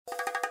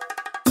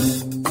Hello,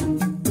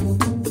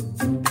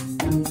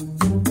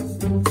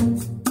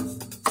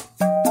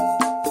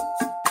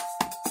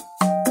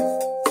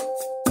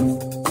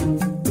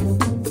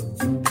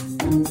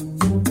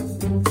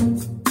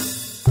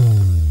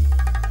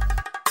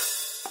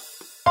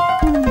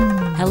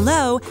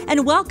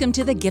 and welcome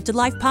to the Gifted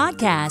Life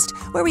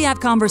Podcast, where we have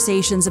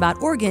conversations about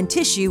organ,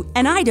 tissue,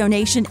 and eye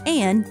donation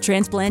and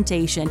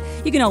transplantation.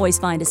 You can always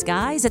find us,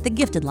 guys, at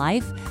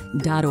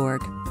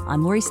thegiftedlife.org.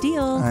 I'm Lori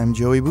Steele. I'm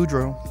Joey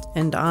Boudreau.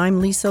 And I'm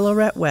Lisa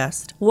Lorette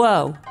West.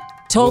 Whoa,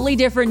 totally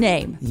different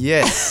name.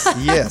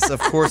 Yes.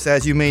 Of course,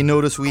 as you may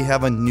notice, we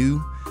have a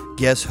new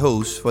guest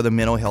host for the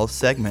mental health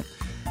segment.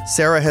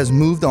 Sarah has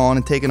moved on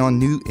and taken on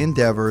new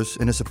endeavors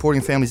and is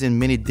supporting families in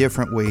many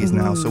different ways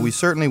now. So we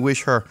certainly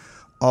wish her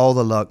all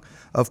the luck.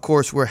 Of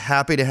course, we're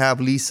happy to have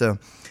Lisa,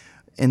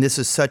 and this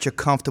is such a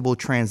comfortable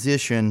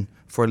transition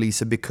for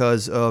Lisa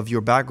because of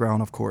your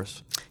background, of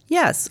course.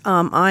 Yes,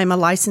 I'm a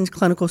licensed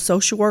clinical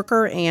social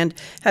worker and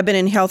have been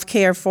in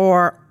healthcare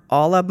for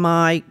all of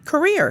my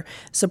career,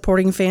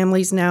 supporting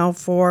families now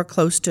for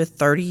close to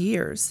 30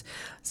 years,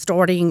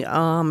 starting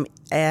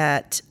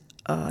at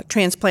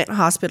Transplant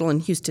Hospital in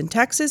Houston,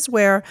 Texas,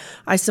 where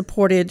I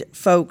supported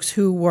folks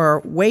who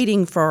were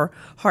waiting for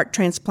heart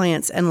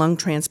transplants and lung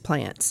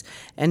transplants,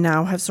 and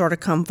now have sort of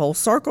come full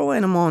circle,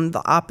 and I'm on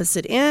the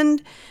opposite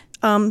end,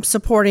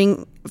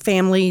 supporting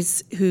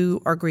families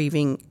who are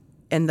grieving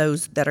and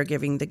those that are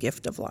giving the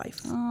gift of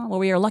life. Oh, well,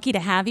 we are lucky to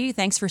have you.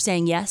 Thanks for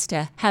saying yes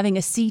to having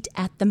a seat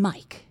at the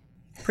mic.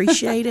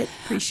 Appreciate it.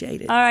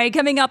 All right,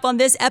 coming up on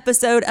this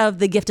episode of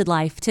The Gifted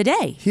Life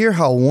today. Hear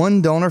how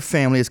one donor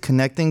family is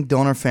connecting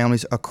donor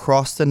families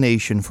across the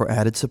nation for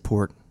added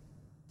support.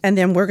 And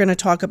then we're going to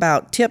talk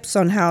about tips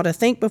on how to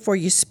think before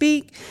you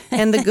speak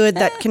and the good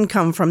that can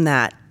come from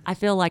that. I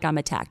feel like I'm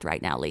attacked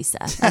right now, Lisa.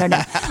 I don't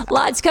know.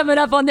 Lots coming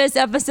up on this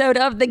episode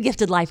of The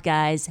Gifted Life,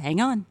 guys.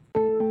 Hang on.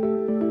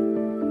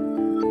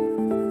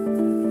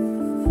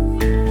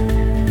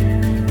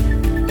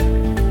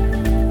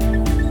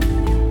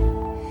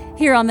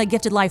 Here on the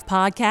Gifted Life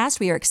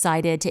podcast, we are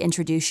excited to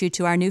introduce you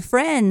to our new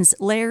friends,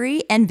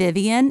 Larry and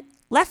Vivian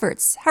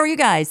Lefferts. How are you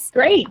guys?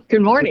 Great.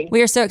 Good morning.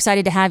 We are so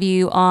excited to have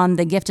you on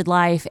the Gifted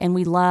Life, and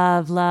we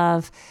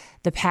love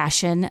the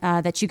passion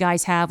that you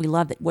guys have. We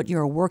love what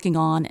you're working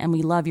on, and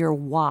we love your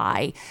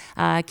why.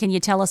 Can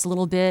you tell us a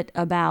little bit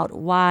about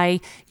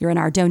why you're in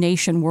our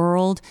donation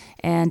world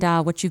and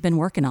what you've been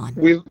working on?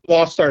 We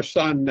lost our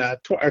son, our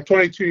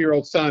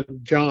 22-year-old son,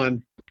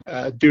 John,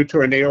 due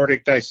to an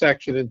aortic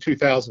dissection in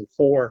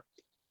 2004.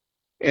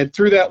 And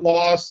through that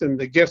loss and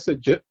the gifts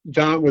that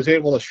John was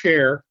able to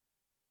share,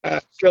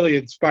 really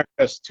inspired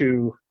us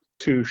to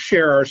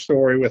share our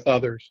story with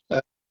others.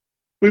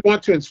 We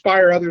want to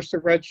inspire others to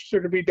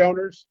register to be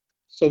donors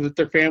so that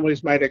their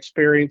families might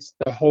experience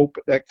the hope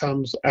that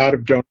comes out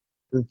of donation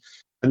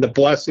and the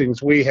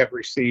blessings we have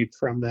received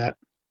from that.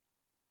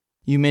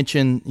 You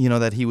mentioned,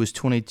 that he was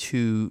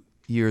 22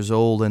 years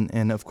old,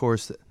 and of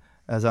course,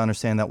 as I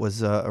understand, that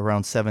was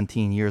around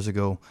 17 years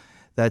ago.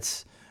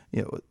 That's,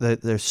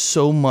 there's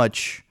so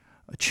much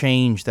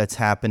change that's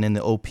happened in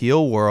the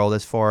OPO world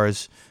as far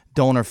as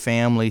donor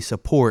family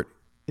support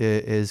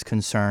is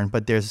concerned,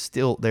 but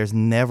there's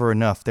never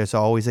enough. There's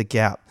always a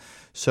gap.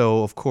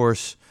 So, of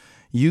course,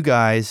 you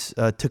guys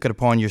took it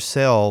upon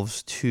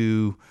yourselves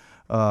to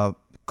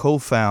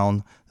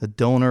co-found the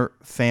Donor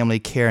Family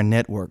Care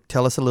Network.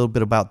 Tell us a little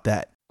bit about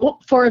that. Well,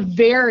 for a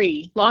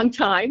very long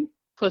time,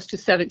 close to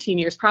 17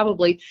 years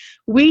probably,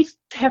 we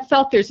have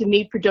felt there's a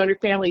need for donor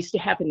families to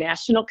have a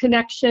national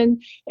connection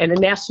and a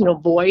national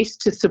voice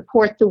to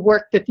support the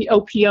work that the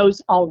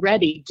OPOs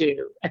already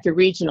do at the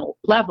regional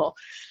level.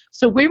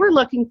 So we were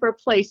looking for a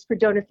place for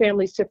donor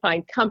families to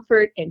find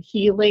comfort and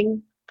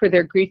healing for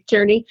their grief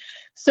journey.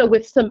 So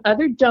with some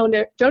other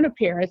donor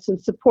parents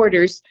and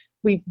supporters,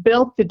 we've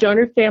built the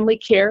Donor Family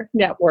Care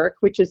Network,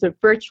 which is a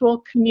virtual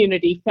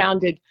community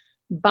founded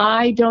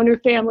by donor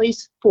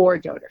families for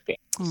donor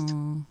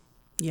families.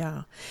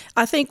 Yeah.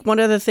 I think one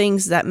of the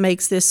things that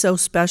makes this so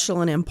special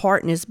and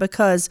important is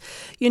because,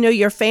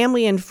 your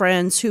family and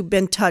friends who've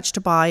been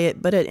touched by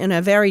it, but in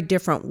a very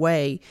different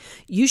way,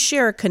 you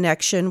share a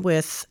connection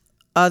with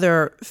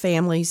other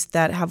families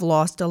that have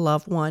lost a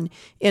loved one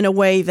in a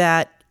way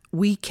that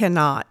we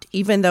cannot.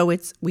 Even though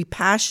we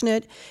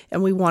passionate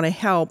and we want to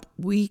help,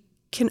 we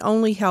can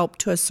only help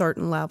to a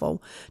certain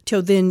level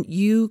till then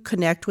you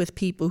connect with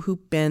people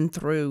who've been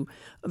through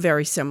a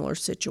very similar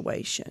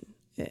situation.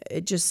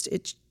 It's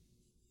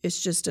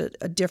just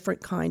a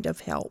different kind of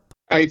help.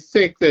 I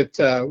think that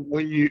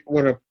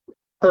when a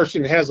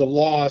person has a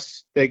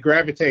loss, they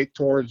gravitate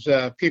towards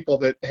people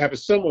that have a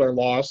similar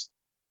loss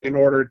in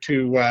order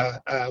to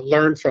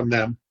learn from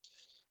them.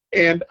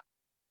 And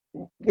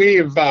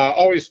we've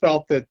always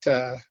felt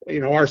that,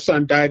 our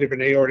son died of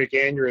an aortic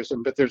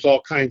aneurysm, but there's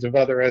all kinds of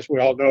other, as we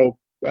all know,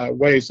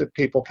 ways that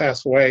people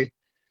pass away.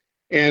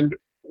 And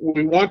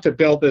we want to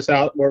build this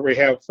out where we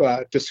have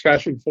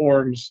discussion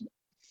forums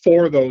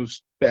for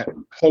those that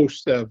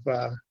host of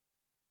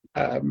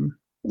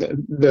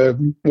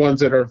the ones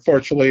that are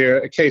unfortunately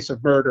a case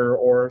of murder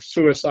or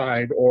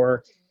suicide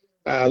or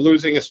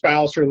losing a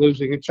spouse or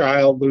losing a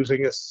child,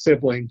 losing a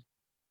sibling.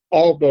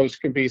 All of those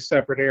can be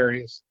separate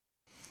areas.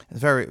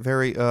 Very,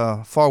 very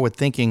forward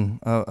thinking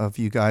of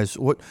you guys.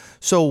 What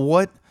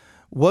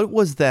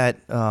was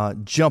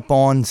that jump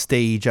on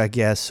stage, I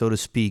guess, so to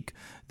speak,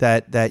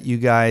 that you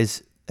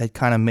guys had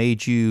kind of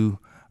made you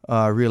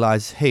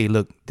realize, hey,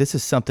 look, this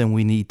is something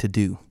we need to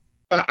do?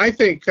 I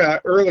think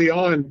early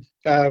on,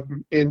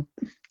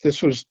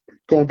 this was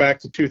going back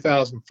to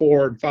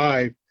 2004 and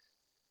 5,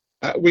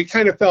 we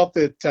kind of felt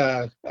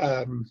that,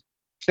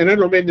 and I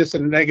don't mean this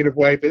in a negative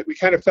way, but we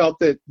kind of felt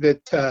that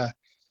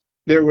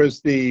there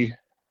was the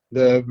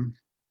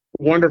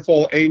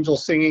wonderful angel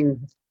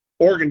singing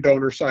organ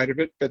donor side of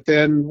it, but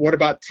then what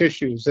about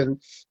tissues? And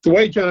the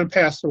way John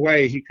passed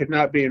away, he could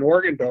not be an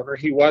organ donor.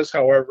 He was,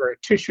 however, a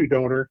tissue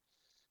donor,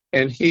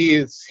 and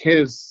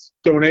his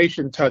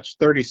donation touched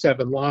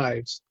 37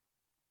 lives.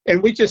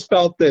 And we just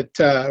felt that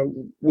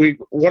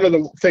one of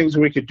the things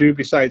we could do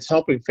besides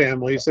helping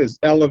families is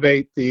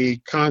elevate the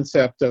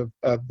concept of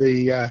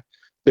the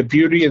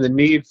beauty and the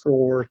need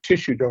for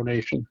tissue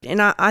donation.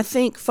 And I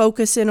think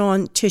focusing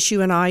on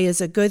tissue and eye is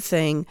a good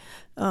thing.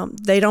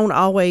 They don't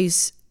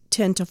always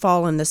tend to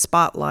fall in the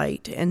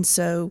spotlight, and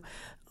so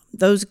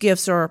those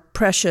gifts are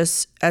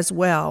precious as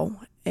well,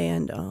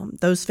 and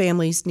those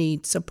families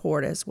need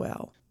support as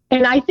well.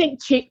 And I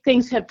think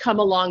things have come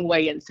a long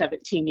way in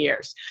 17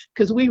 years,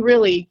 because we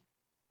really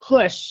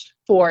pushed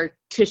for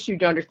tissue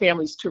donor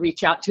families to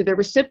reach out to their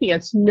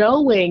recipients,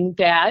 knowing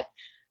that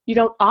you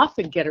don't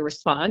often get a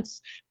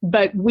response.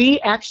 But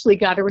we actually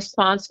got a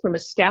response from a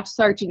staff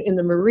sergeant in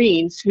the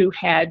Marines who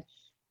had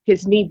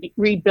his knee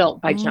rebuilt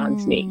by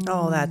John's knee.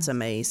 Oh, that's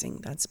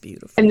amazing. That's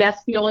beautiful. And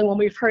that's the only one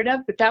we've heard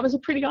of, but that was a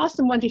pretty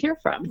awesome one to hear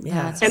from.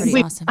 Yeah, that's and pretty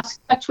we've awesome. lost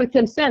touch with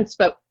him since,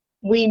 but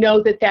we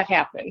know that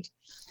happened.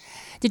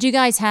 Did you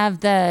guys have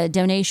the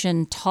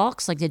donation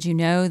talks? Like, did you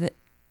know that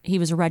he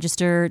was a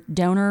registered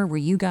donor? Were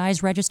you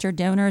guys registered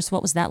donors?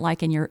 What was that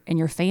like in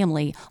your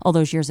family all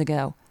those years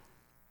ago?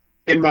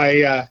 In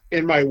my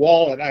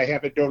wallet, I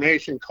have a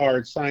donation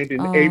card signed in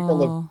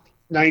April of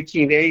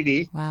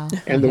 1980. Wow.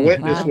 And the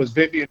witness was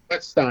Vivian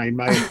Wetstein,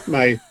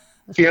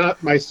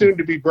 my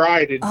soon-to-be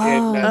bride in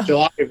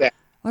July of that.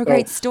 What a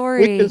great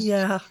story.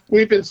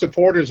 We've been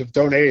supporters of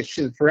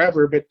donation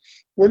forever, but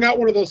we're not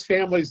one of those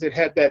families that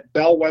had that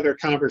bellwether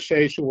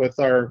conversation with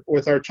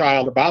our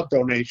child about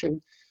donation.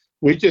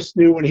 We just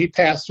knew when he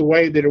passed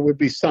away that it would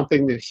be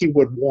something that he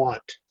would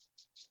want.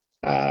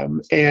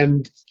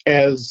 And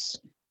as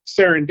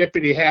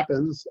serendipity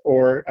happens,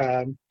 or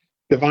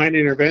divine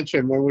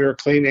intervention, when we were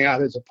cleaning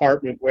out his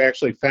apartment, we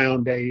actually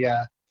found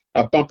a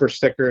bumper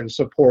sticker in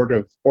support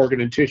of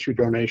organ and tissue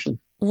donation.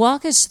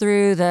 Walk us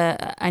through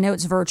I know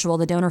it's virtual,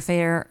 the Donor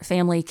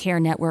Family Care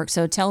Network.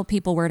 So tell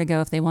people where to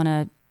go if they want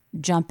to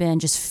jump in,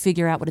 just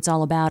figure out what it's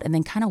all about, and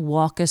then kind of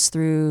walk us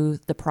through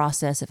the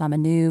process. If I'm a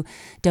new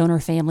donor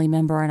family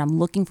member and I'm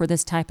looking for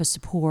this type of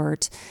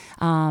support,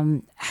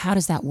 how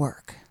does that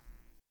work?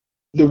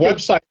 The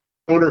website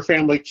is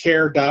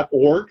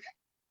donorfamilycare.org.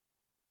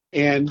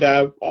 And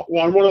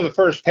on one of the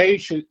first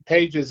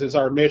pages is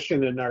our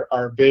mission and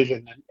our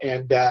vision.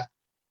 And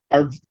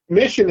our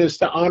mission is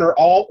to honor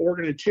all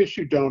organ and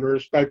tissue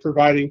donors by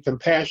providing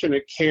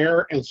compassionate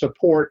care and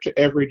support to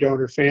every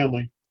donor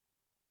family.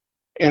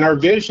 And our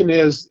vision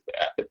is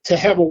to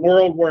have a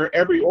world where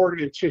every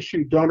organ and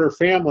tissue donor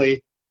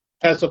family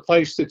has a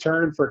place to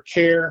turn for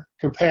care,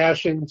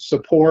 compassion,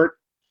 support,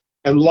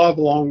 and love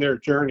along their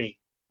journey.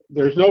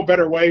 There's no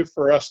better way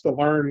for us to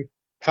learn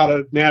how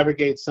to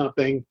navigate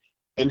something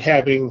than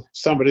having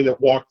somebody that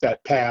walked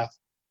that path.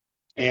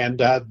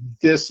 And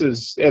this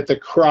is at the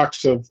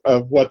crux of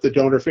what the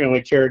Donor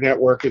Family Care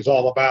Network is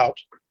all about.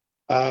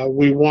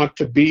 We want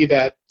to be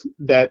that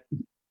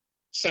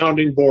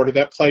sounding board, or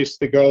that place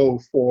to go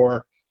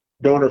for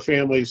donor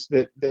families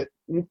that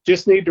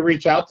just need to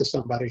reach out to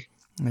somebody.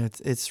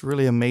 It's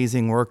really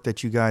amazing work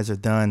that you guys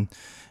have done.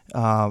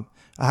 I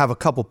have a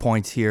couple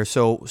points here.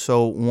 So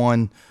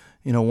one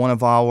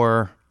of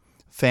our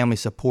family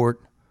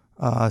support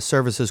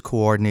services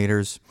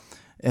coordinators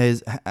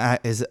is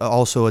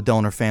also a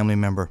donor family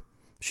member.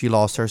 She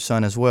lost her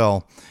son as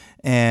well,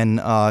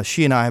 and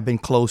she and I have been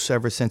close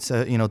ever since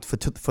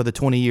for the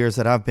 20 years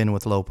that I've been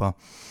with LOPA.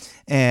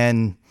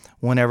 And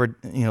whenever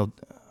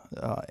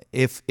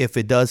if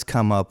it does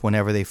come up,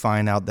 whenever they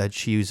find out that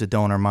she's a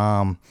donor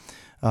mom,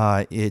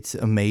 it's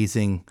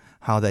amazing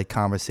how that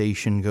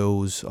conversation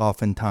goes.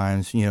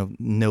 Oftentimes,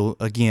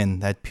 again,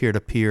 that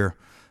peer-to-peer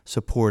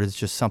support is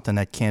just something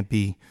that can't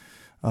be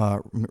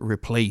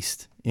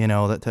replaced. To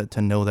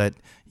know that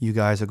you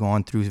guys are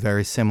going through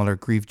very similar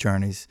grief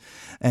journeys,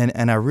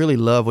 and I really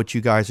love what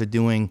you guys are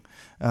doing.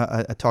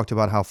 I talked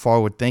about how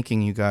forward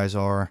thinking you guys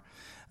are.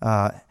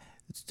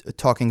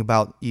 Talking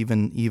about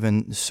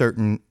even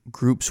certain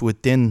groups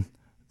within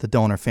the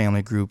donor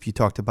family group. You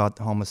talked about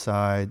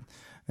homicide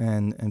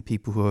and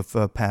people who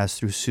have passed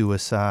through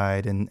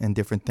suicide and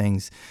different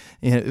things,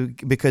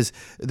 because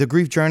the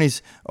grief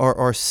journeys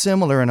are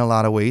similar in a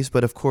lot of ways,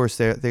 but of course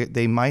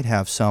they might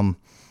have some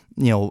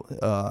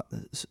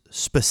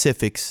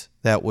specifics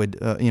that would,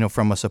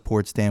 from a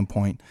support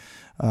standpoint.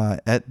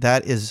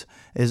 That is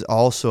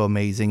also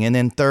amazing. And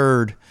then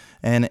third,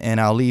 and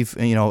I'll leave,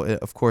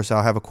 of course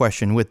I'll have a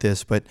question with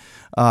this, but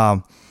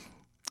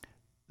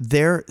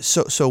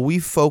so we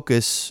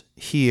focus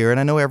here, and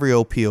I know every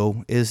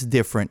OPO is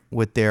different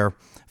with their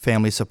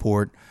family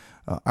support.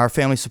 Our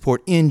family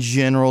support in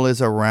general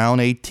is around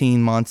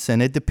 18 months,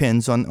 and it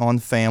depends on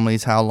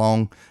families how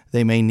long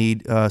they may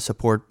need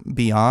support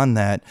beyond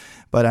that.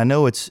 But I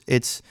know it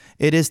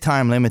is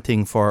time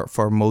limiting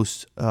for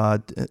most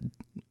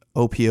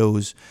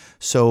OPOs.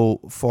 So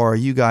for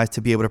you guys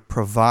to be able to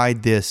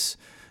provide this,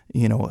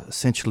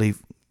 essentially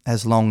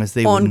as long as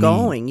they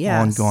ongoing, would need,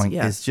 yes, ongoing,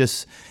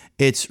 yes.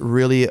 It's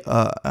really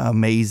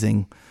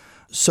amazing.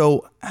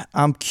 So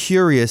I'm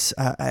curious,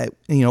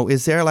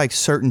 is there like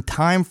certain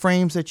time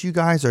frames that you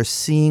guys are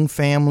seeing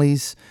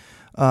families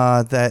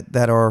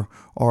that are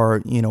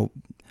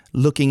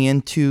looking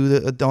into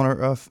the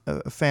donor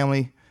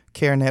family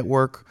care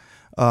network,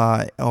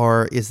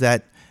 or is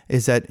that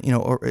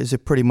or is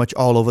it pretty much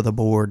all over the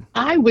board?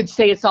 I would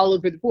say it's all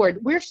over the board.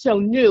 We're so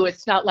new.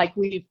 It's not like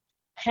we've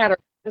had our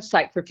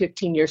website for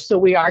 15 years, so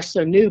we are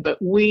so new,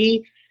 but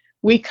we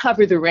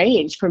cover the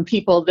range from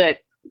people that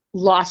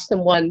lost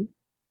someone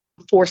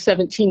for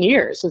 17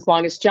 years, as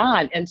long as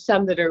John, and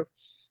some that are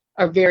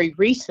very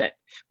recent.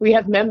 We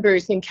have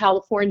members in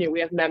California. We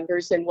have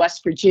members in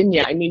West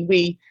Virginia. I mean,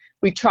 we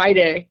try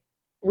to,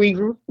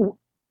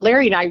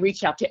 Larry and I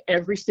reach out to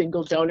every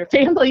single donor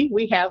family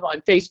we have on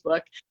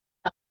Facebook,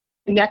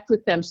 connect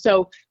with them.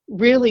 So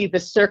really the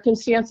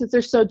circumstances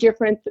are so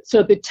different.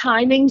 So the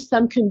timing,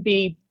 some can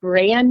be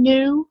brand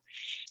new.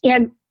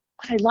 And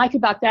what I like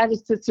about that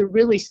is it's a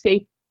really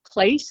safe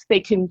place. They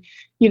can,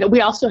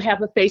 we also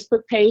have a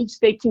Facebook page.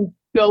 They can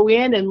go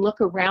in and look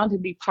around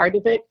and be part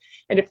of it.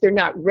 And if they're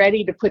not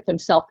ready to put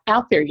themselves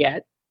out there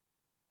yet,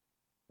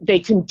 they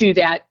can do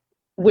that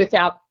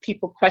without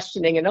people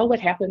questioning and,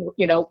 what happened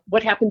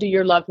to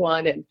your loved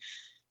one? And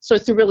so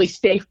it's a really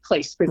safe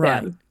place for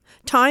them.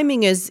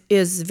 Timing is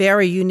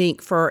very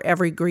unique for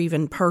every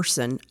grieving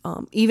person,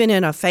 even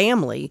in a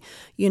family.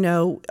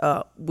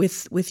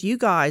 With you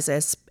guys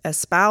as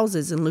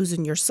spouses and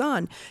losing your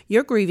son,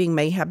 your grieving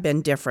may have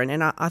been different,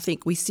 and I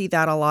think we see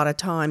that a lot of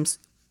times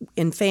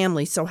in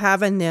families. So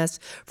having this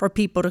for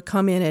people to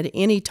come in at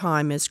any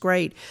time is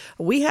great.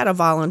 We had a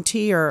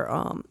volunteer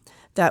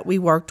that we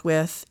worked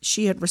with.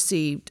 She had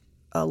received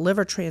a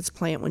liver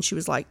transplant when she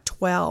was like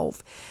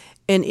 12,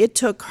 and it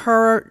took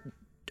her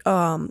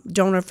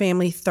donor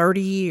family 30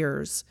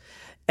 years,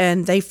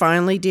 and they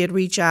finally did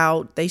reach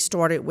out. They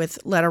started with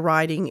letter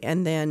writing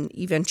and then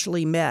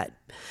eventually met.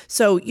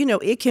 So,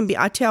 it can be,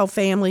 I tell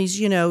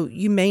families,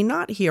 you may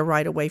not hear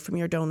right away from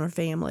your donor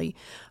family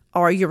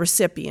or your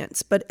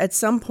recipients, but at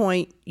some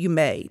point you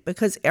may,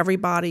 because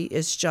everybody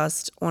is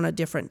just on a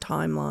different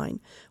timeline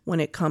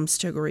when it comes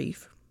to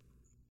grief.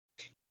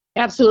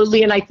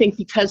 Absolutely. And I think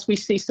because we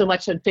see so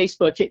much on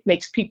Facebook, it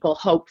makes people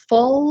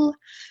hopeful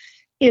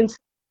in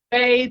a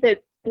way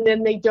that, and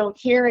then they don't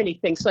hear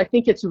anything. So I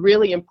think it's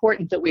really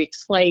important that we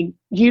explain,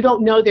 you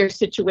don't know their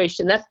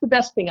situation. That's the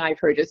best thing I've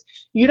heard, is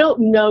you don't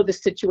know the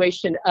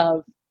situation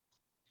of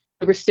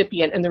the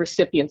recipient and the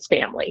recipient's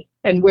family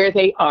and where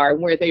they are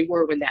and where they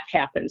were when that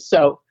happened.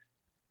 So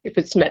if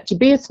it's meant to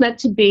be, it's meant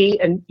to be,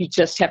 and you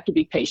just have to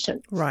be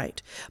patient.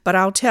 Right. But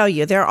I'll tell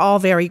you, they're all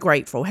very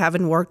grateful.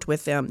 Having worked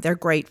with them, they're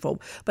grateful.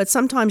 But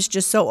sometimes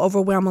just so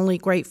overwhelmingly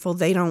grateful,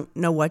 they don't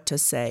know what to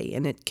say,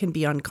 and it can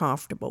be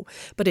uncomfortable.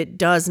 But it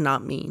does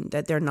not mean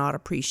that they're not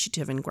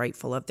appreciative and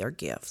grateful of their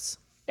gifts.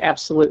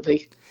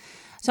 Absolutely.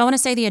 So I want to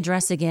say the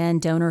address again,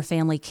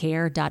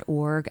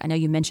 donorfamilycare.org. I know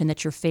you mentioned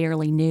that you're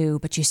fairly new,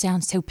 but you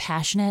sound so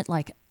passionate.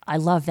 Like, I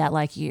love that.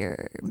 Like,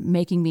 you're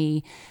making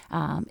me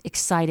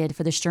excited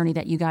for this journey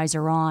that you guys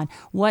are on.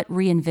 What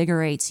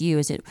reinvigorates you?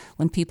 Is it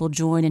when people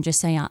join and just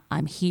say,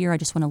 I'm here, I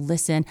just want to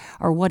listen?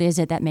 Or what is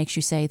it that makes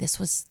you say this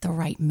was the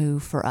right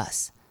move for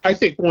us? I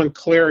think one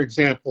clear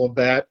example of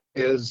that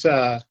is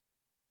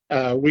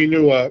we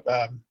knew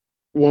a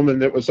woman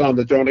that was on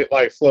the Donate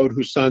Life float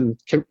whose son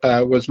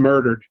was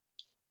murdered.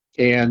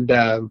 And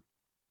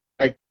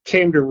I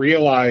came to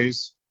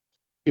realize,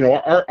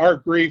 our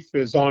grief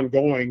is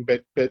ongoing,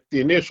 but the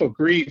initial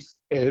grief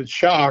and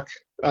shock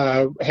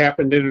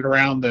happened in and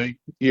around the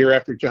year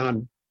after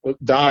John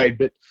died.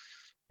 But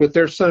with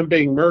their son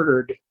being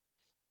murdered,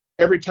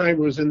 every time it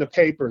was in the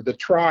paper, the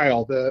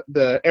trial,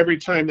 the every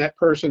time that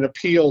person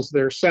appeals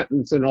their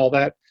sentence and all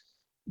that,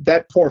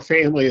 that poor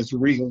family is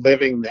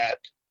reliving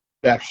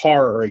that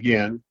horror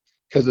again,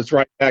 because it's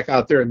right back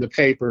out there in the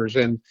papers.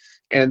 And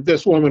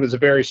this woman is a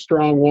very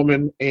strong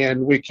woman,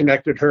 and we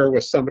connected her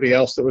with somebody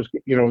else that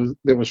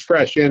was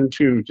fresh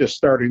into just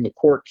starting the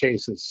court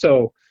cases.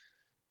 So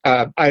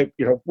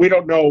we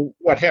don't know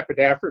what happened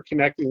after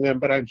connecting them,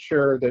 but I'm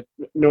sure that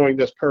knowing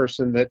this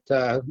person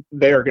that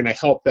they are going to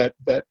help that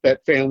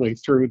family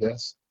through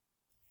this.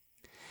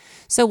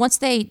 So once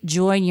they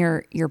join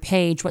your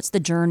page, what's the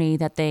journey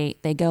that they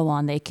go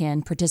on? They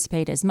can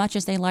participate as much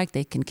as they like.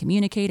 They can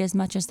communicate as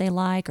much as they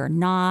like or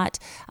not.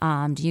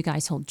 Do you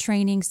guys hold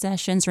training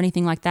sessions or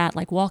anything like that?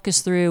 Like walk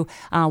us through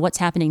what's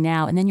happening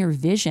now and then your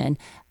vision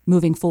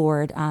moving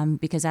forward,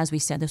 because as we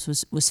said, this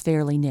was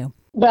fairly new.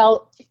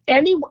 Well,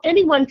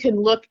 anyone can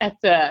look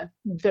at the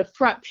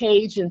front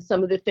page and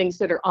some of the things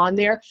that are on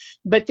there,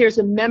 but there's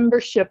a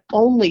membership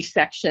only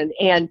section,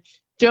 and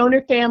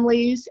donor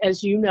families,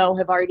 as you know,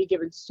 have already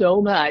given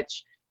so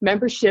much.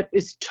 Membership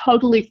is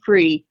totally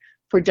free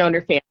for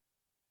donor families.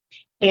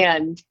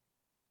 And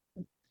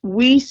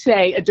we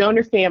say a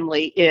donor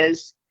family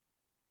is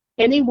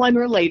anyone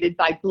related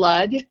by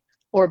blood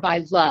or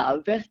by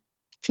love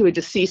to a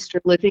deceased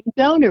or living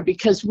donor,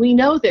 because we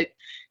know that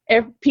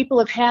people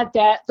have had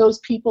those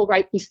people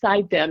right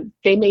beside them.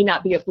 They may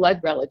not be a blood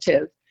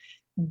relative,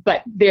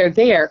 but they're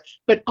there.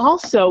 But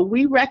also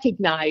we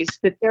recognize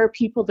that there are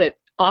people that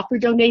offer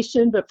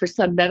donation, but for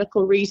some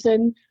medical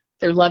reason,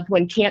 their loved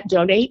one can't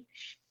donate.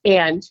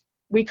 And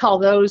we call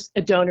those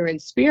a donor in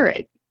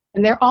spirit.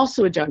 And they're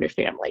also a donor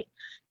family.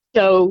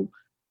 So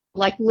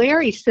like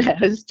Larry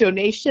says,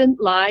 donation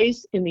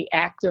lies in the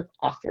act of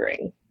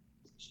offering.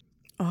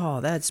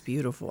 Oh, that's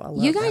beautiful. I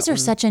love You guys that are one.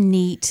 such a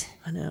neat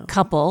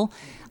couple.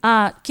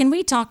 Can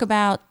we talk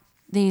about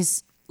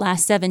these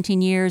last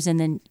 17 years and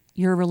then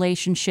your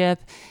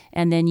relationship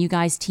and then you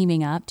guys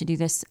teaming up to do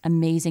this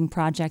amazing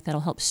project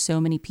that'll help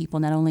so many people,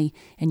 not only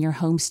in your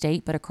home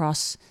state, but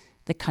across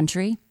the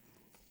country?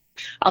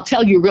 I'll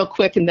tell you real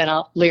quick, and then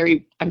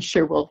Larry, I'm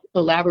sure, will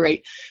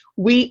elaborate.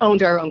 We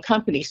owned our own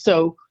company.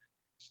 So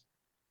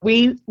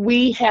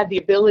we had the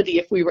ability,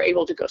 if we were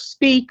able to go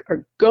speak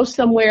or go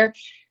somewhere,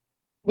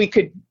 we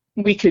could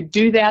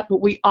do that, but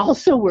we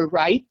also were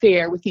right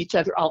there with each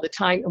other all the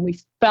time, and we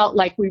felt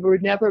like we were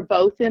never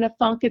both in a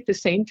funk at the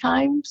same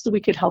time, so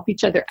we could help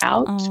each other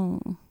out. Oh.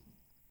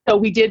 So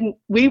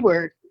we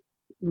were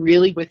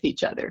really with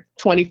each other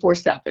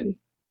 24/7.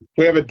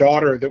 We have a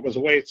daughter that was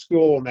away at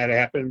school when that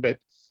happened, but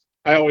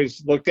I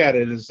always looked at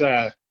it as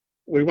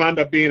we wound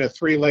up being a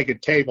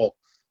three-legged table.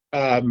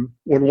 When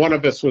one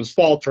of us was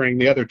faltering,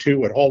 the other two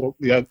would hold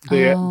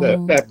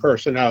that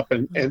person up,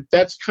 and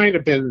that's kind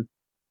of been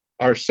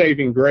our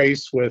saving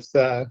grace with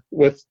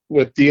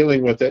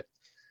dealing with it.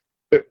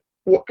 But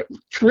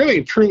really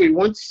and truly,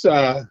 once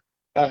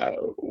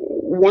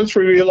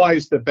we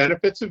realized the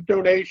benefits of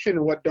donation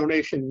and what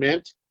donation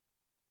meant,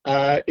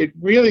 it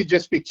really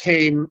just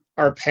became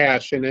our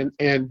passion.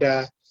 And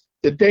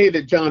the day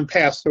that John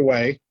passed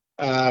away,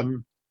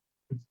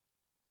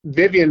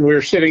 Vivian, we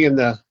were sitting in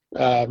the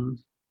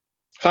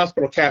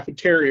hospital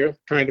cafeteria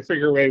trying to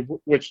figure out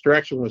which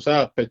direction was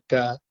up, but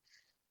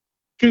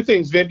two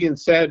things Vivian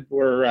said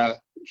were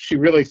she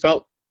really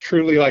felt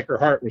truly like her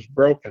heart was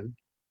broken.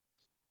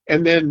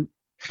 And then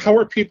how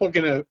are people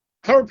that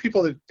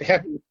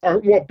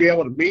won't be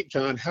able to meet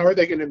John, how are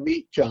they going to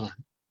meet John?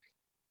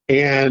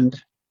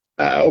 And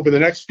over the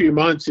next few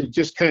months, it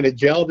just kind of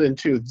gelled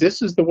into,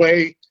 this is the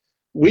way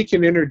we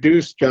can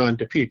introduce John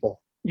to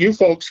people. You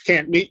folks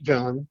can't meet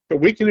John, but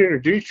we can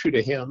introduce you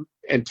to him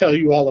and tell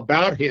you all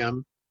about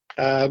him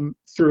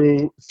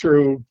through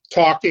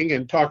talking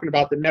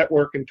about the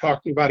network and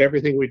talking about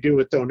everything we do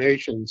with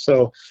donations.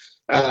 So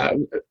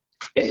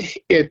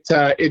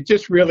it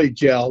just really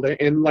gelled.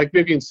 And like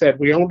Vivian said,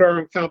 we owned our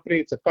own company.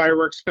 It's a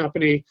fireworks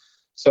company.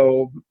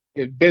 So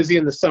it's busy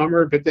in the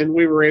summer, but then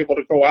we were able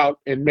to go out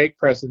and make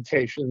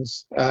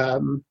presentations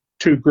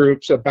to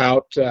groups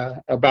about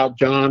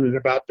John and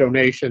about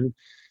donation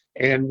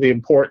and the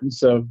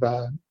importance of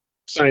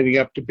signing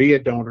up to be a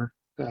donor.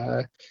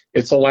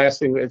 It's the last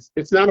thing.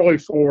 It's not only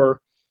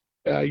for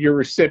your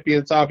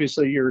recipients.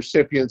 Obviously, your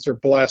recipients are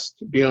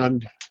blessed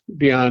beyond.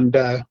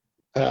 They're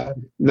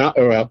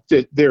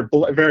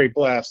very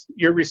blessed.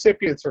 Your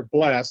recipients are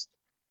blessed,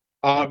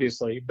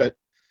 obviously, but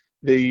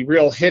the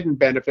real hidden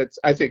benefits,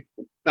 I think,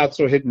 not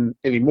so hidden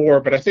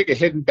anymore. But I think a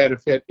hidden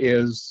benefit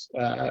is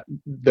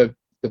the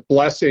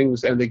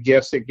blessings and the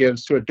gifts it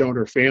gives to a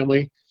donor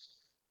family.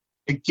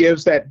 It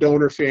gives that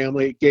donor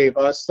family, it gave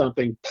us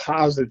something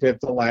positive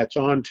to latch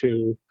on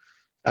to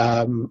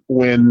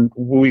when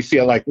we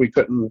feel like we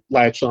couldn't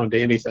latch on to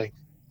anything.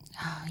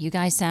 Oh, you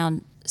guys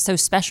sound so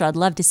special. I'd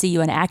love to see you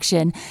in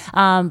action.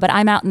 But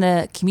I'm out in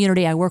the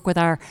community. I work with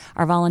our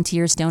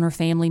volunteers, donor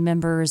family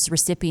members,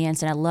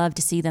 recipients, and I love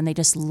to see them. They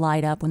just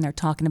light up when they're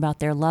talking about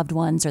their loved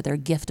ones or their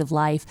gift of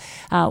life.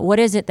 What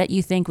is it that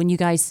you think when you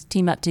guys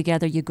team up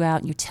together, you go out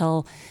and you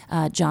tell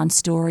John's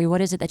story?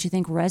 What is it that you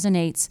think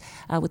resonates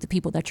with the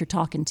people that you're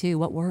talking to?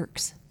 What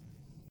works?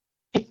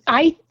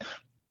 I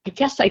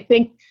guess I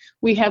think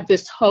we have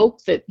this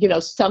hope that,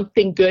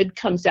 something good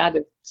comes out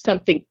of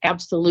something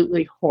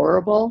absolutely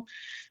horrible.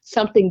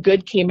 Something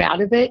good came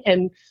out of it,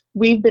 and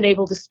we've been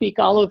able to speak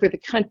all over the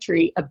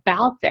country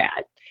about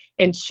that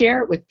and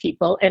share it with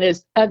people. And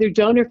as other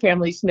donor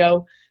families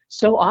know,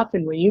 so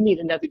often when you meet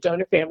another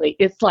donor family,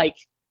 it's like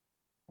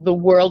the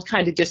world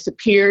kind of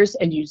disappears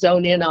and you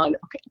zone in on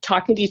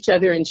talking to each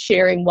other and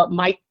sharing what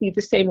might be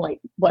the same, like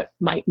what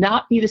might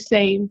not be the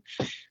same.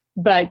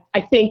 But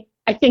I think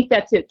I think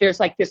that's it. There's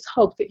like this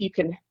hope that you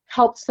can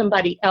help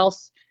somebody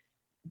else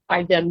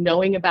by them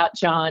knowing about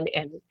John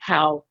and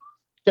how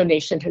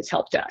donation has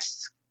helped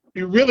us.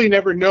 You really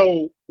never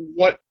know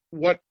what's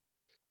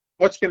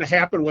going to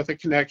happen with a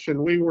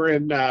connection. We were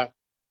in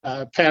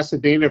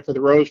Pasadena for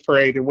the Rose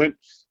Parade and went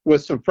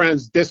with some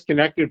friends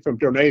disconnected from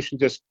donation,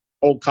 just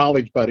old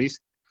college buddies.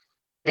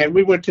 And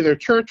we went to their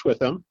church with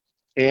them.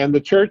 And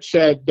the church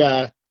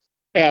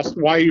asked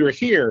why you were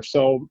here.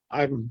 So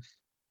I'm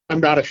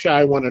not a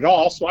shy one at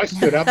all. So I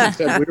stood up and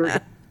said, we were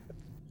at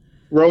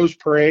Rose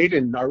Parade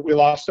and we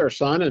lost our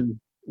son, and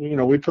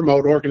we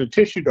promote organ and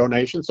tissue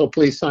donation, so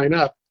please sign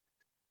up.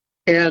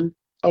 And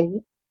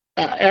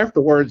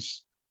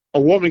afterwards,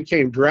 a woman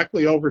came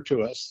directly over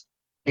to us,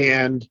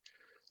 and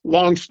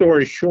long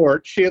story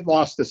short, she had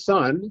lost a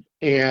son,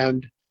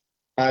 and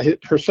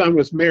her son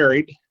was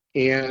married,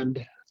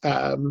 and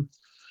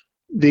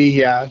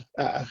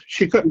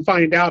she couldn't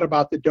find out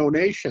about the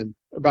donation,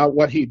 about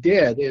what he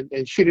did,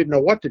 and she didn't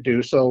know what to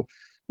do. So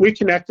we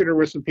connected her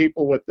with some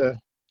people with the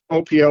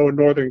OPO in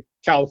Northern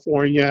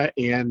California,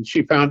 and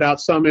she found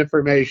out some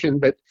information,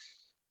 but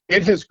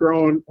it has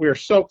grown. We're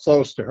so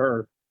close to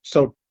her,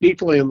 so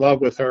deeply in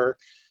love with her.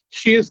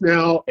 She is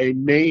now a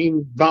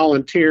main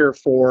volunteer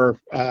for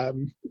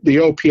the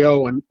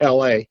OPO in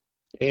LA,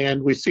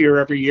 and we see her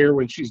every year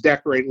when she's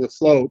decorating the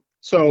float.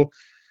 So,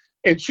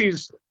 and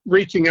she's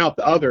reaching out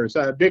to others.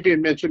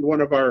 Vivian mentioned one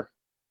of our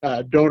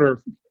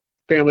Donor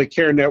Family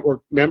Care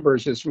Network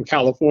members is from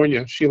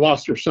California. She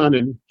lost her son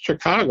in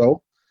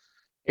Chicago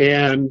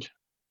and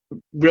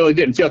really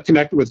didn't feel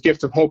connected with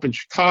Gift of Hope in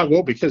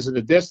Chicago because of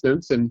the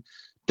distance, and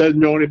doesn't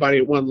know anybody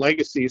at One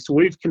Legacy. So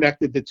we've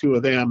connected the two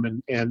of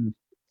them, and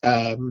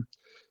they're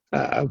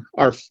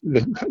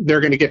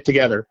going to get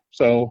together.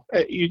 So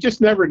you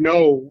just never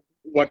know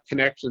what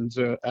connections,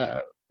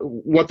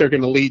 what they're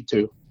going to lead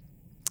to.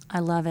 I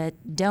love it.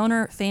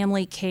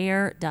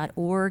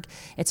 DonorFamilyCare.org.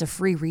 It's a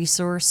free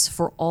resource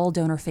for all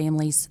donor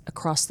families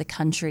across the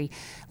country.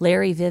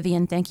 Larry,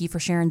 Vivian, thank you for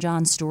sharing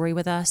John's story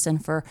with us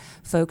and for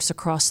folks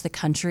across the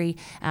country.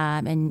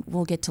 And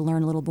we'll get to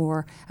learn a little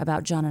more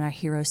about John in our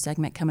Hero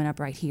segment coming up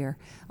right here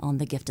on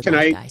The Gifted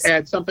Life, guys. Can I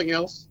add something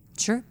else?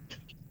 Sure.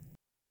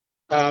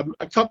 A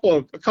couple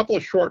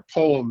of short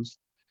poems.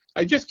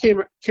 I just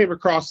came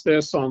across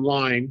this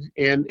online,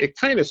 and it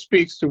kind of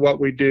speaks to what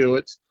we do.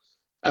 It's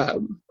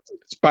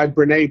by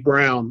Brene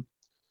Brown.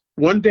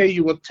 One day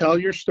you will tell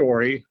your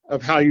story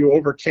of how you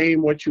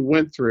overcame what you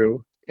went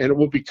through, and it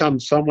will become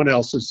someone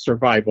else's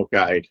survival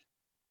guide.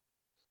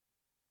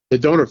 The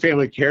Donor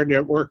Family Care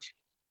Network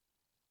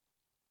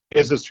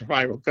is a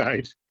survival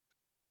guide.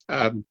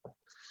 And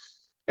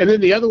then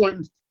the other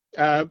one,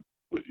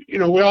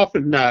 we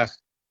often,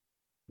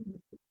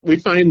 we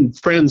find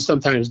friends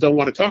sometimes don't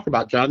want to talk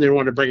about John. They don't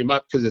want to bring him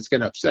up because it's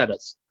going to upset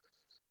us.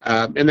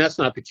 And that's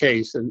not the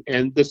case.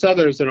 And this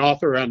other is an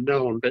author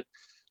unknown, but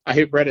I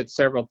have read it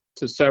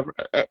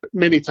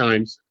many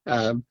times.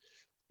 The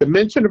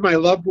mention of my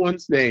loved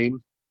one's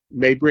name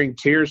may bring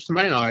tears to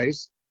my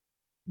eyes,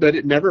 but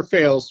it never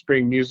fails to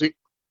bring music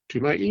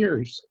to my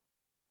ears.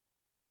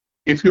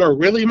 If you are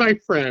really my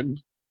friend,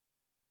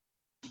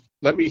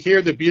 let me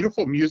hear the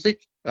beautiful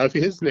music of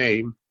his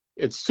name.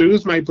 It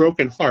soothes my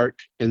broken heart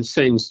and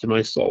sings to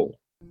my soul.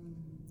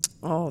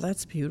 Oh,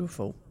 that's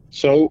beautiful.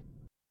 So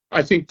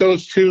I think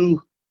those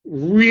two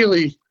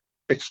really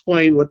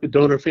explain what the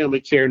Donor Family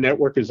Care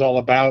Network is all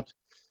about.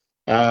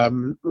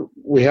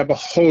 We have a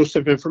host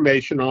of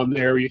information on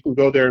there. You can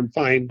go there and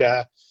find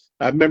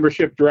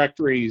membership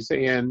directories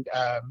and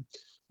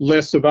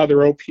lists of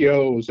other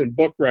OPOs and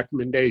book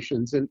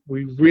recommendations. And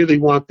we really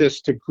want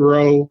this to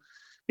grow.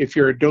 If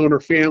you're a donor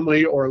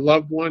family or a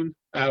loved one,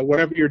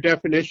 whatever your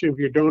definition of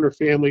your donor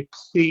family,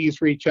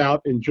 please reach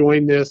out and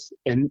join this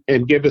and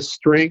give us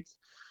strength.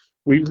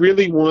 We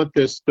really want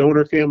this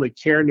Donor Family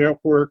Care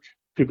Network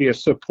to be a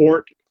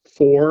support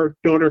for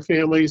donor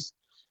families.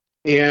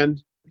 And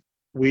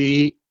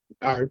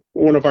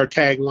one of our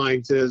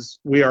taglines is,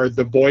 we are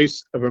the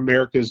voice of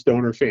America's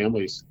donor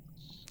families.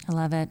 I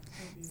love it.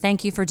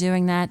 Thank you for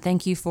doing that.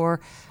 Thank you for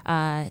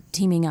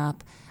teaming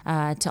up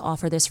to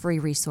offer this free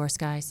resource,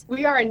 guys.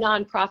 We are a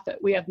nonprofit.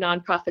 We have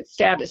nonprofit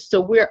status.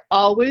 So we're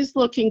always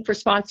looking for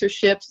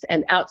sponsorships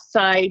and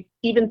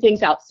even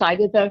things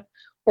outside of the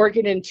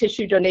organ and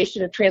tissue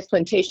donation and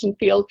transplantation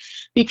field,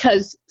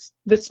 because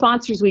the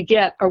sponsors we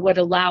get are what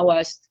allow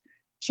us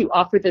to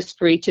offer this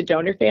free to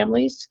donor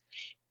families.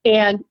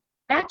 And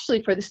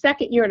actually, for the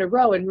second year in a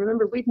row, and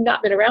remember, we've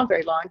not been around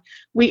very long,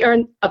 we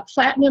earned a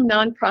platinum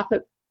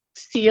nonprofit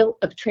seal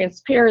of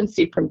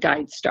transparency from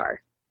GuideStar.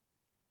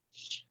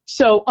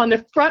 So on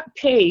the front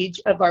page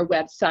of our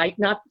website,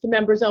 not the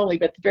members only,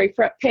 but the very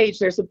front page,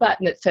 there's a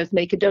button that says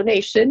make a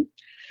donation.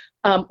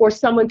 Or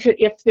someone could,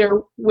 if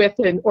they're with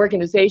an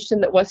organization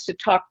that wants to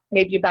talk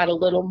maybe about a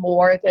little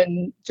more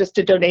than just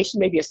a donation,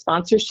 maybe a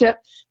sponsorship,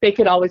 they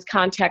could always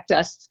contact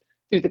us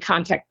through the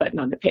contact button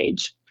on the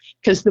page.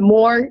 Because the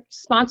more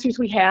sponsors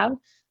we have,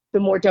 the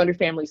more donor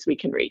families we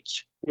can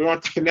reach. We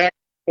want to connect,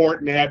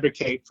 support, and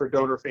advocate for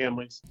donor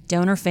families.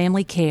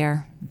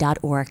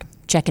 DonorFamilyCare.org.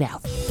 Check it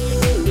out.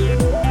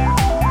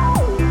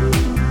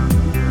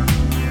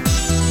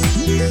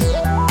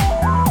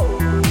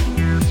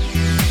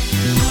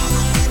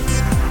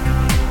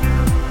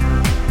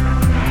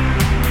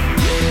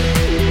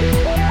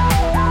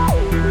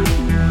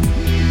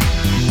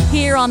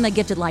 Here on the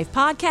Gifted Life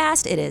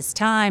podcast, it is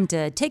time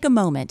to take a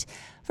moment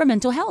for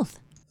mental health.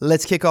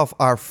 Let's kick off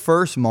our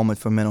first moment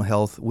for mental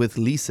health with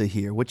Lisa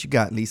here. What you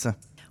got, Lisa?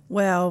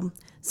 Well,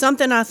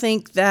 something I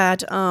think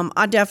that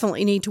I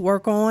definitely need to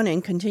work on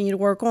and continue to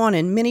work on,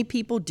 and many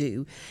people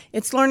do.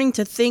 It's learning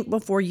to think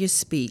before you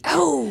speak.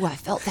 Oh, I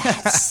felt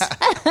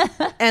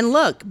that. And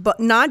look, but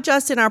not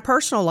just in our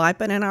personal life,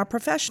 but in our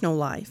professional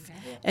life.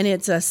 And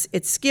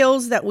it's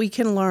skills that we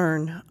can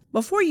learn.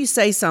 Before you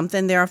say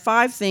something, there are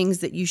 5 things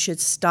that you should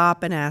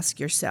stop and ask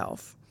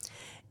yourself.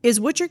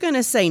 Is what you're going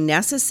to say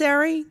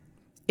necessary?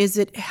 Is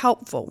it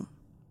helpful?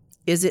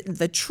 Is it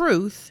the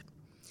truth?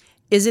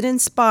 Is it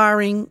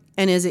inspiring?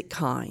 And is it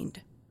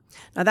kind?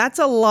 Now, that's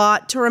a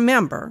lot to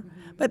remember,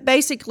 but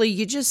basically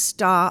you just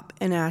stop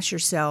and ask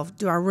yourself,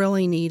 do I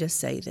really need to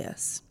say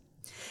this?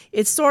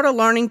 It's sort of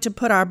learning to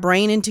put our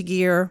brain into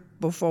gear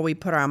before we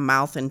put our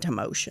mouth into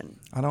motion.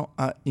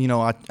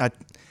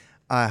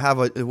 I have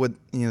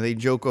they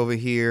joke over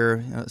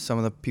here, some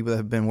of the people that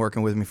have been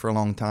working with me for a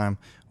long time,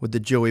 with the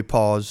Joey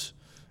pause.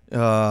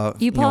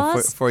 You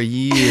pause? For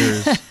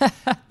years,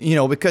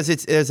 because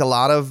there's a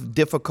lot of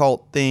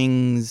difficult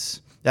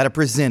things that are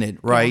presented,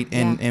 right?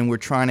 Yeah. And we're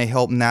trying to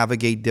help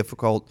navigate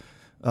difficult,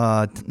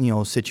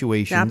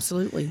 situations.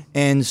 Absolutely.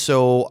 And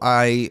so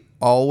I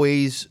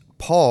always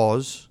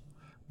pause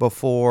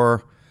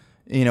before,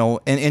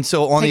 and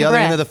so on Take the a other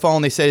end breath. of the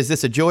phone, they say, is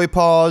this a Joey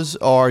pause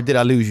or did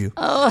I lose you?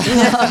 Oh.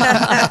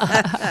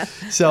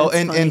 So,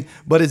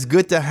 but it's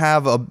good to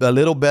have a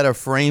little better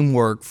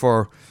framework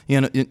for,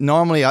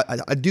 normally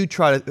I do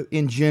try to,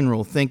 in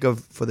general, think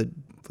of, for the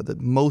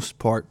most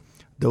part,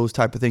 those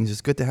type of things.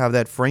 It's good to have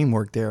that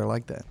framework there. I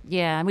like that.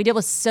 Yeah, and we deal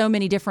with so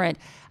many different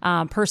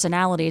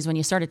personalities. When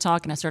you started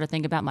talking, I started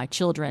thinking about my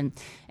children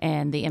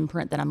and the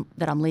imprint that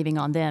I'm leaving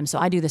on them. So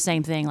I do the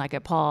same thing, like I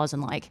pause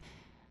and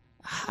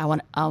I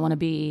want to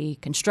be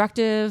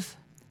constructive.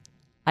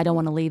 I don't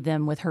want to leave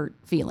them with hurt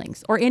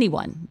feelings, or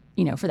anyone,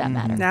 for that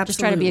matter. Absolutely. Just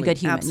try to be a good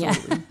human.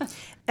 Absolutely. Yeah.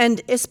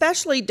 And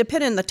especially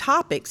depending on the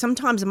topic,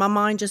 sometimes my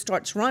mind just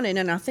starts running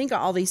and I think of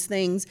all these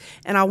things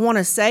and I want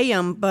to say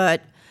them,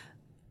 but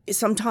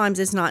sometimes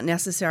it's not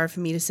necessary for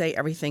me to say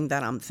everything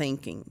that I'm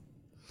thinking.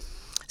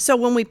 So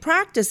when we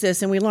practice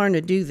this and we learn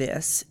to do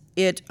this,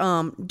 it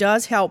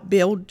does help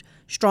build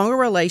stronger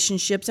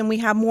relationships and we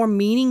have more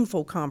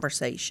meaningful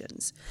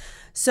conversations.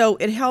 So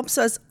it helps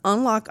us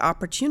unlock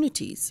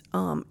opportunities.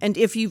 And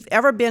if you've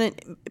ever been,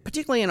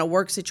 particularly in a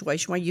work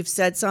situation where you've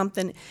said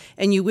something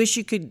and you wish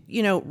you could,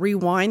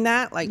 rewind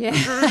that,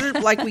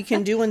 like we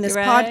can do in this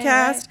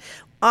podcast.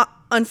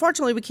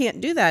 Unfortunately, we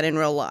can't do that in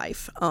real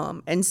life.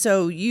 And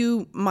so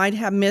you might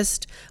have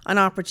missed an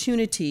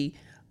opportunity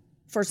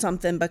for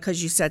something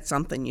because you said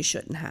something you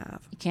shouldn't have.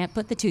 You can't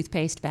put the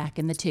toothpaste back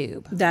in the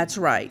tube. That's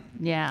right.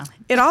 Yeah.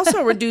 It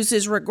also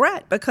reduces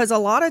regret because a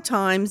lot of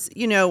times,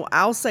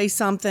 I'll say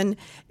something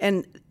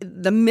and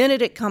the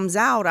minute it comes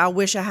out, I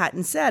wish I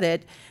hadn't said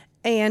it.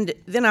 And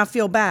then I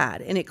feel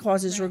bad and it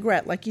causes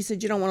regret. Like you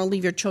said, you don't want to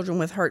leave your children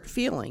with hurt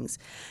feelings.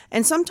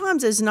 And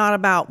sometimes it's not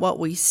about what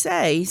we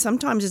say.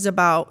 Sometimes it's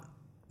about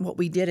what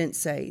we didn't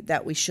say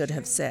that we should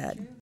have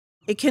said.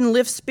 It can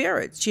lift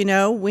spirits,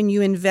 when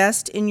you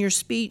invest in your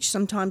speech,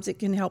 sometimes it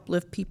can help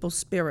lift people's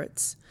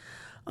spirits.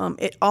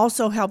 It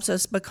also helps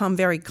us become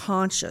very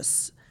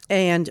conscious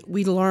and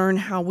we learn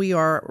how we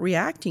are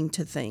reacting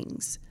to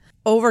things.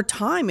 Over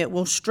time, it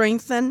will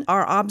strengthen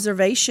our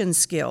observation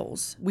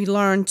skills. We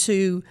learn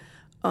to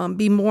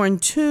be more in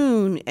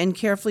tune and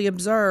carefully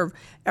observe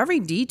every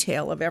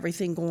detail of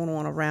everything going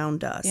on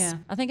around us. Yeah.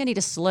 I think I need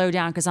to slow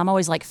down because I'm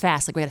always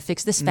fast. We got to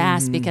fix this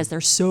fast because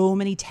there's so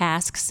many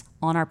tasks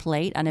on our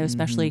plate. I know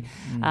especially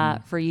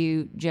for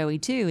you, Joey,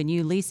 too, and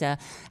you, Lisa,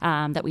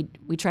 that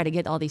we try to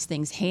get all these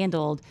things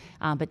handled,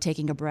 but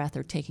taking a breath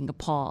or taking a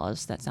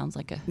pause, that sounds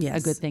like a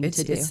good thing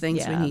to do. It's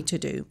things we need to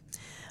do.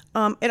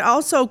 It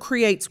also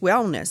creates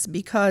wellness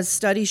because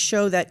studies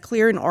show that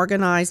clear and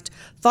organized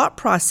thought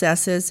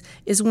processes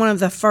is one of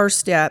the first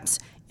steps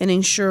in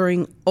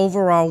ensuring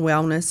overall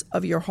wellness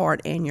of your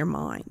heart and your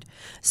mind.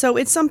 So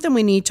it's something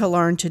we need to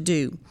learn to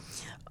do.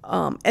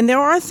 And there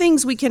are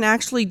things we can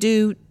actually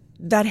do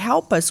that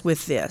help us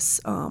with this.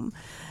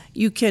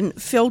 You can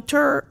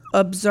filter,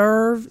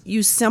 observe,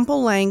 use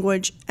simple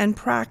language, and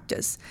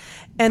practice.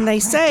 And they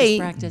say,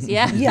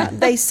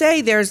 they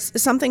say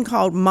there's something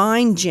called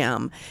mind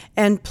gym,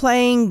 and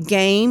playing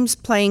games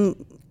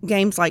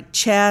like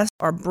chess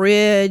or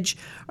bridge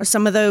or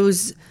some of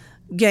those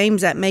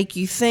games that make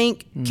you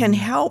think can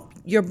help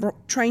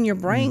train your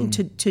brain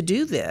to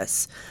do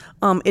this.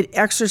 It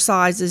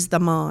exercises the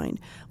mind.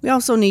 We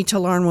also need to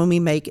learn when we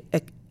make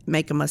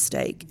a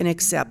mistake and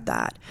accept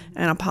that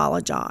and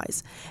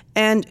apologize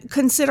and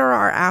consider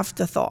our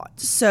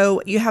afterthoughts.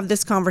 So you have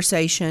this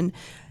conversation.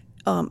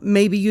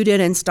 Maybe you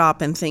didn't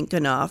stop and think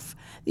enough.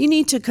 You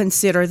need to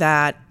consider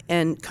that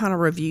and kind of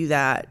review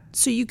that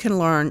so you can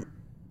learn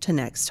to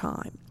next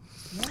time.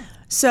 Yeah.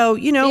 So,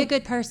 be a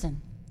good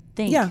person.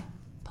 Think. Yeah.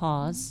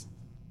 Pause.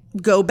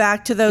 Go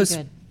back to those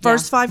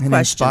first 5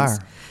 questions.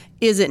 Inspire.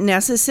 Is it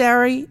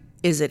necessary?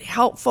 Is it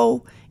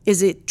helpful?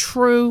 Is it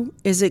true?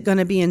 Is it going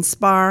to be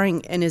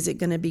inspiring? And is it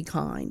going to be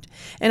kind?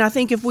 And I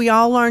think if we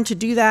all learn to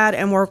do that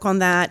and work on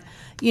that,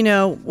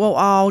 we'll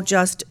all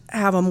just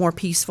have a more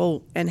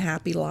peaceful and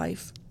happy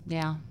life.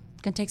 Yeah.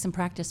 Going to take some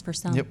practice for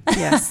some. Yep.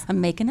 Yes.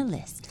 I'm making a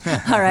list.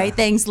 All right.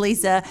 Thanks,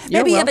 Lisa.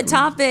 Maybe you have a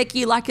topic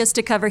you'd like us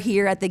to cover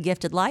here at The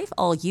Gifted Life.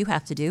 All you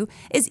have to do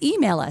is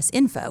email us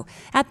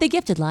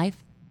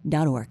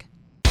info@thegiftedlife.org.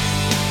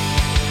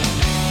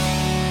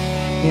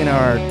 In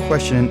our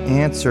question and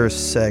answer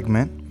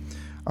segment,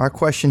 our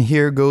question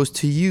here goes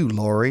to you,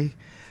 Lori.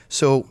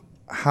 So,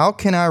 how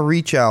can I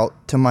reach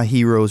out to my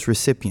hero's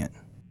recipient?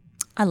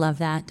 I love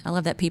that. I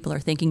love that people are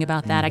thinking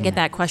about that. I get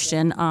that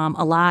question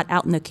a lot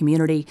out in the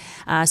community.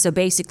 So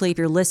basically, if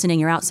you're listening,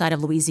 you're outside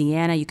of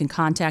Louisiana, you can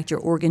contact your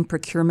organ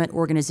procurement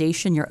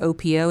organization, your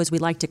OPO, as we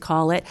like to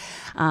call it.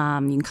 You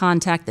can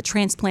contact the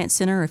transplant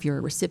center if you're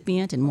a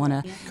recipient and want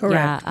to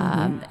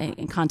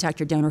and contact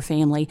your donor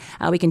family.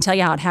 We can tell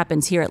you how it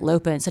happens here at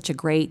LOPA. It's such a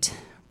great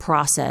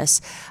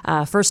process.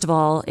 First of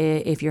all,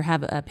 if you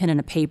have a pen and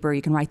a paper,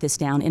 you can write this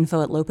down,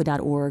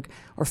 info@lopa.org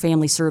or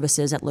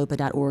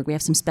familyservices@lopa.org. We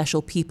have some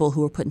special people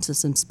who are put into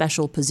some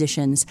special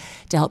positions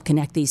to help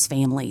connect these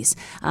families.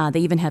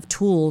 They even have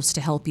tools to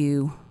help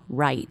you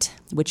write,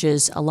 which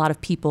is a lot of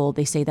people,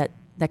 they say that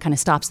kind of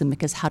stops them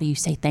because how do you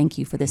say thank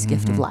you for this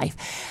gift of life?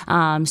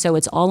 So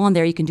it's all on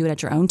there. You can do it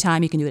at your own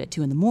time. You can do it at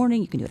 2 a.m.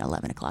 You can do it at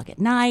 11 o'clock at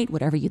night,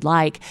 whatever you'd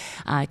like.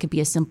 It could be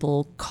a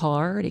simple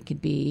card. It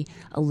could be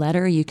a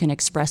letter. You can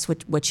express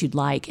what you'd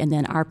like. And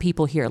then our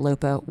people here at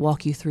LOPA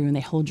walk you through and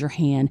they hold your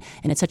hand.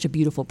 And it's such a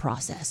beautiful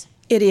process.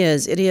 It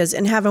is.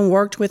 And having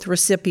worked with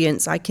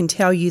recipients, I can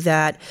tell you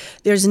that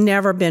there's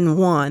never been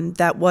one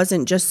that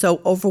wasn't just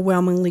so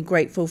overwhelmingly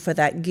grateful for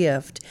that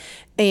gift.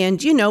 And,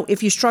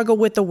 if you struggle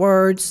with the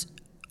words,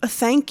 a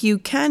thank you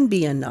can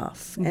be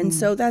enough. And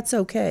so that's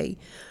okay.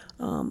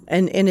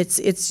 And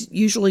it's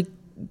usually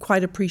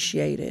quite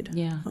appreciated.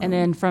 Yeah. And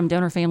then from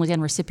donor families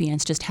and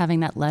recipients, just having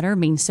that letter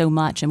means so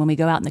much. And when we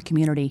go out in the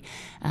community,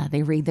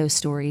 they read those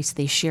stories,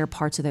 they share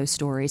parts of those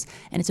stories,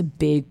 and it's a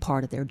big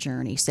part of their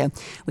journey. So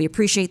we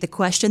appreciate the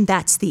question.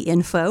 That's the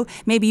info.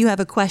 Maybe you have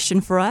a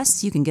question for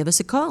us. You can give us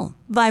a call.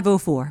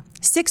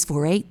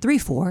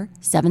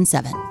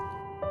 504-648-3477.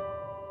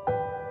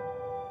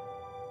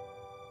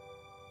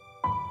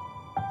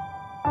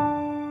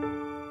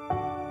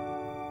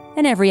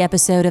 In every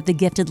episode of The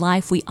Gifted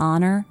Life, we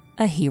honor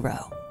a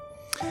hero.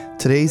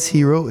 Today's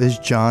hero is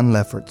John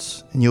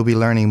Lefferts, and you'll be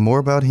learning more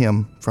about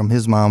him from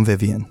his mom,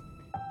 Vivian.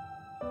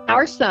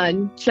 Our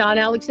son, John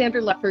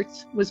Alexander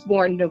Lefferts, was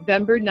born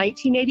November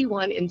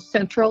 1981 in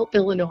central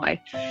Illinois.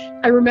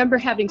 I remember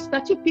having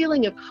such a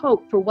feeling of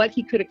hope for what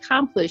he could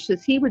accomplish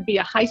as he would be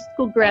a high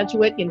school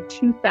graduate in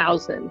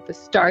 2000, the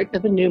start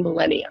of a new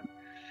millennium.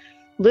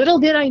 Little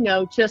did I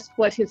know just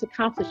what his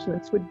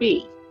accomplishments would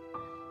be.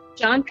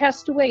 John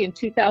passed away in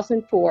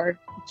 2004,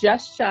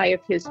 just shy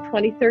of his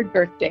 23rd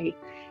birthday,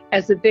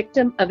 as a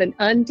victim of an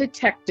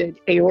undetected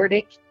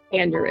aortic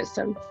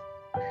aneurysm.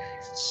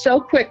 So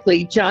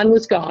quickly, John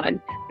was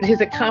gone, but his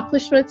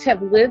accomplishments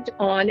have lived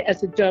on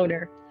as a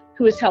donor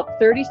who has helped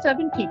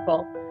 37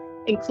 people,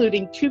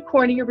 including 2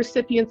 cornea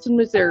recipients in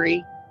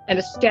Missouri and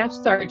a staff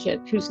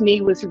sergeant whose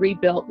knee was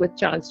rebuilt with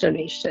John's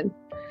donation.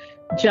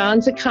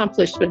 John's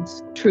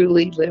accomplishments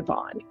truly live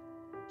on.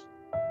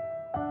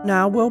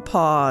 Now we'll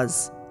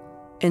pause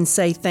and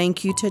say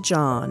thank you to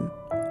John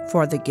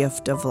for the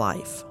gift of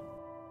life.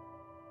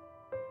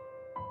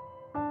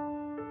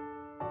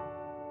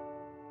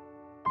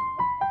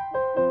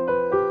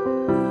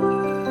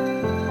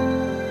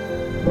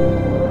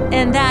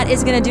 And that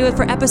is going to do it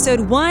for episode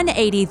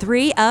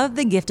 183 of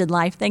The Gifted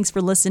Life. Thanks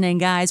for listening,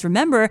 guys.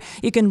 Remember,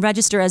 you can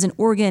register as an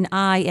organ,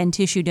 eye, and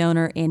tissue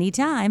donor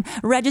anytime.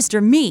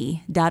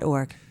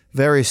 RegisterMe.org.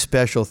 Very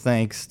special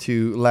thanks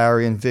to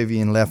Larry and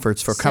Vivian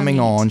Lefferts for coming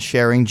on,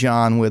 sharing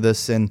John with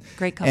us. And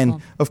great couple.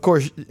 And of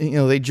course,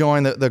 they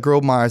joined the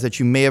Grobemeyers that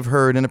you may have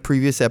heard in a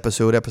previous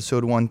episode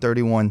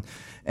 131,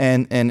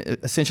 and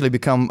essentially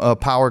become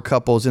power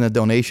couples in the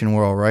donation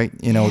world, right?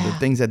 The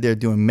things that they're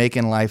doing,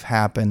 making life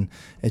happen.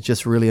 It's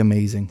just really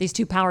amazing. These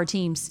 2 power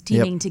teams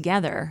teaming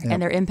together,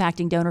 and they're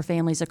impacting donor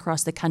families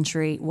across the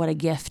country. What a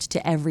gift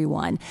to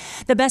everyone.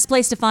 The best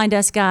place to find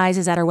us, guys,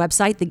 is at our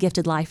website,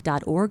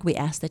 thegiftedlife.org. We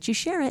ask that you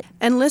share it.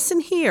 And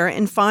listen here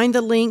and find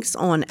the links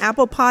on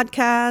Apple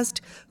Podcast,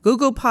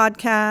 Google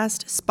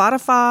Podcast,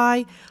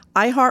 Spotify,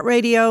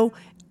 iHeartRadio,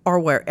 or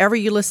wherever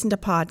you listen to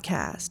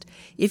podcasts.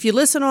 If you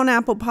listen on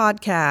Apple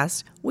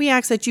Podcasts, we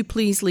ask that you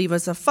please leave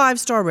us a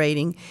 5-star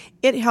rating.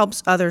 It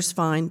helps others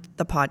find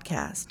the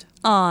podcast.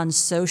 On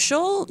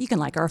social, you can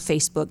like our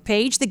Facebook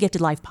page, The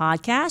Gifted Life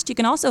Podcast. You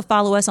can also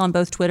follow us on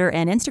both Twitter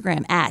and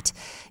Instagram at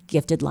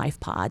Gifted Life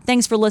Pod.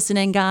 Thanks for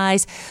listening,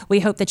 guys. We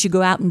hope that you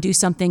go out and do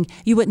something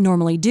you wouldn't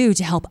normally do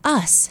to help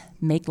us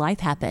make life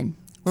happen.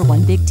 We're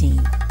one big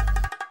team.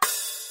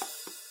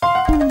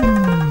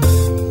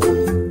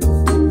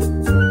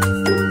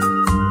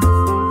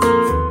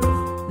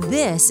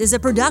 This This is a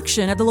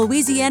production of the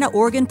Louisiana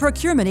Organ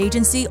Procurement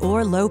Agency,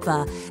 or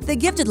LOPA. The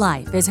Gifted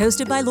Life is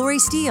hosted by Lori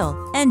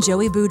Steele and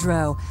Joey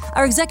Boudreau.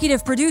 Our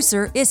executive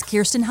producer is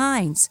Kirsten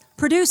Hines.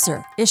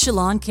 Producer is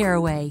Shalon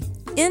Caraway.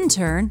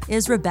 Intern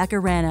is Rebecca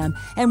Ranum,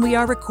 and we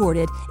are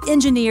recorded,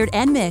 engineered,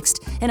 and mixed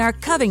in our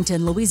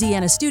Covington,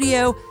 Louisiana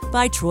studio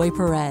by Troy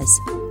Perez.